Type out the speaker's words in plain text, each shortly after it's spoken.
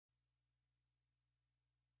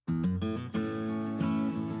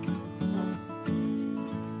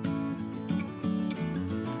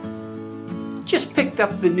just picked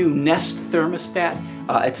up the new Nest thermostat.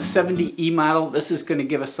 It's a 70E model. This is going to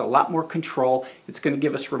give us a lot more control. It's going to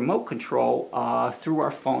give us remote control through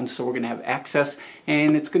our phones, so we're going to have access,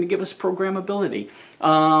 and it's going to give us programmability.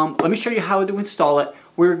 Let me show you how to install it.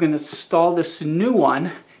 We're going to install this new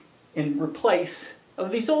one in replace of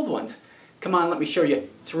these old ones. Come on, let me show you.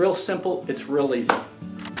 It's real simple. It's real easy.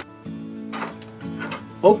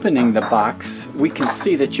 Opening the box, we can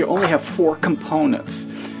see that you only have 4 components.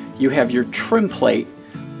 You have your trim plate,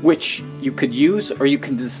 which you could use or you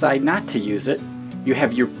can decide not to use it. You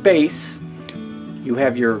have your base, you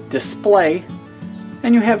have your display,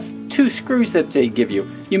 and you have 2 screws that they give you.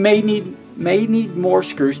 You may need more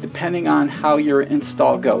screws depending on how your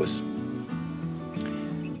install goes.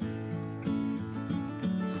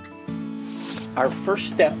 Our first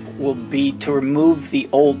step will be to remove the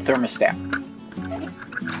old thermostat.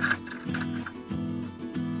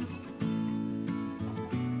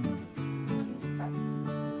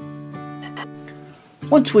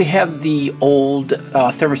 Once we have the old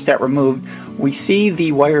thermostat removed, we see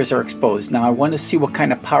the wires are exposed. Now I want to see what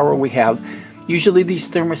kind of power we have. Usually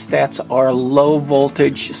these thermostats are low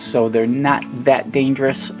voltage, so they're not that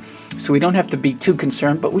dangerous. So we don't have to be too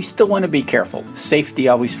concerned, but we still want to be careful. Safety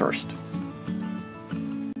always first.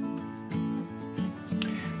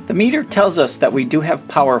 The meter tells us that we do have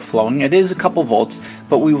power flowing. It is a couple volts,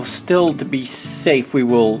 but we will still, to be safe, we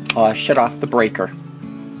will shut off the breaker.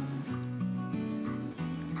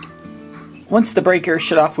 Once the breaker is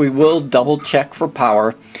shut off, we will double check for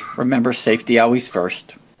power. Remember, safety always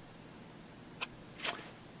first.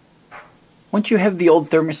 Once you have the old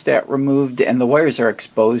thermostat removed and the wires are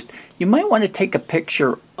exposed, you might want to take a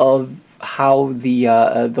picture of how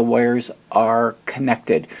the wires are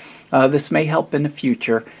connected. This may help in the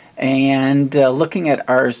future. And looking at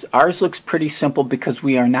ours looks pretty simple because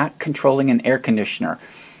we are not controlling an air conditioner.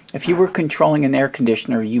 If you were controlling an air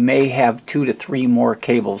conditioner, you may have 2 to 3 more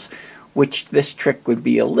cables, which this trick would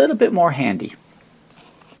be a little bit more handy.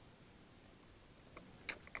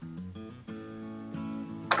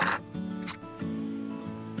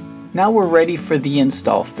 Now we're ready for the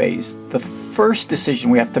install phase. The first decision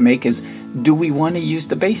we have to make is, do we want to use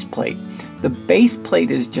the base plate? The base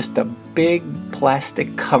plate is just a big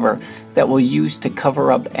plastic cover that we'll use to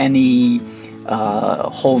cover up any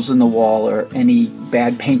holes in the wall or any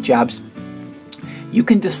bad paint jobs. You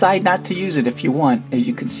can decide not to use it if you want. As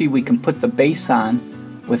you can see, we can put the base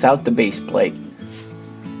on without the base plate.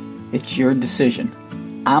 It's your decision.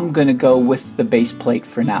 I'm going to go with the base plate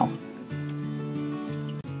for now.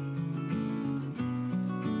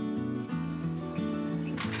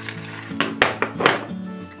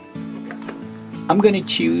 I'm going to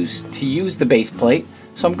choose to use the base plate,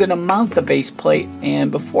 so I'm going to mount the base plate, and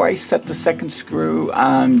before I set the second screw,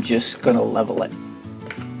 I'm just going to level it.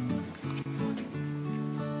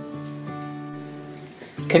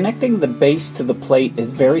 Connecting the base to the plate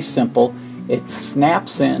is very simple. It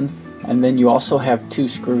snaps in, and then you also have 2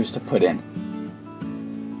 screws to put in.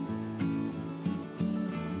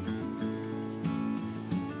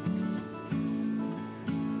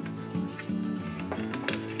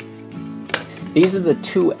 These are the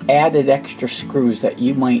 2 added extra screws that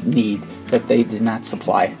you might need that they did not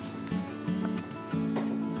supply.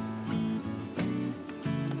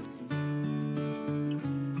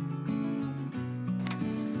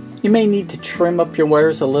 You may need to trim up your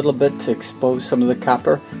wires a little bit to expose some of the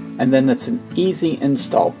copper, and then it's an easy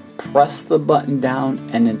install. Press the button down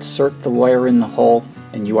and insert the wire in the hole,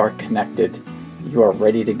 and you are connected. You are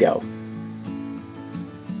ready to go.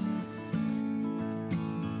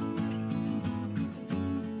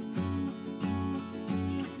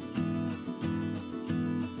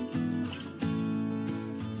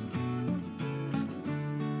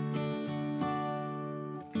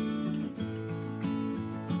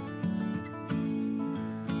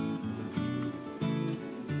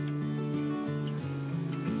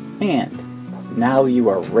 And now you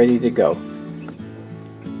are ready to go.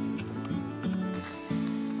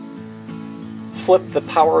 Flip the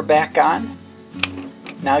power back on.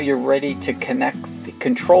 Now you're ready to connect the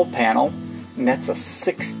control panel, and that's a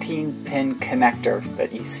 16-pin connector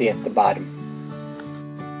that you see at the bottom.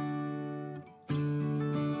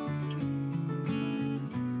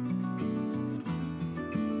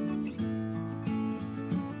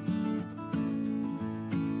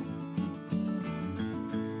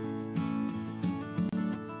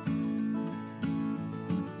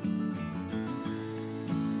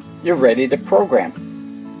 You're ready to program.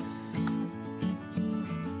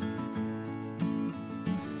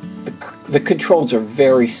 The controls are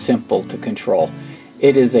very simple to control.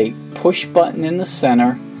 It is a push button in the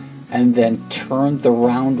center, and then turn the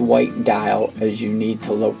round white dial as you need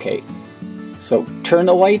to locate. So turn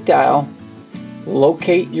the white dial,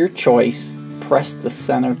 locate your choice, press the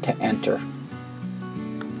center to enter.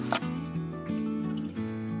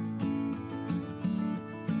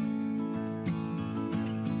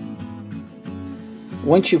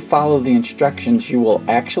 Once you follow the instructions, you will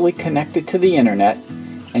actually connect it to the internet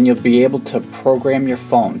and you'll be able to program your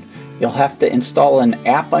phone. You'll have to install an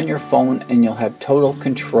app on your phone and you'll have total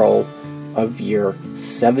control of your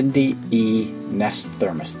 70E Nest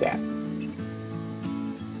thermostat.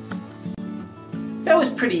 That was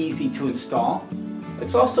pretty easy to install.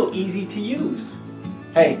 It's also easy to use.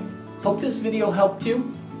 Hey, hope this video helped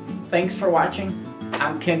you. Thanks for watching.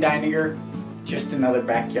 I'm Ken Deininger, just another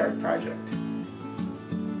backyard project.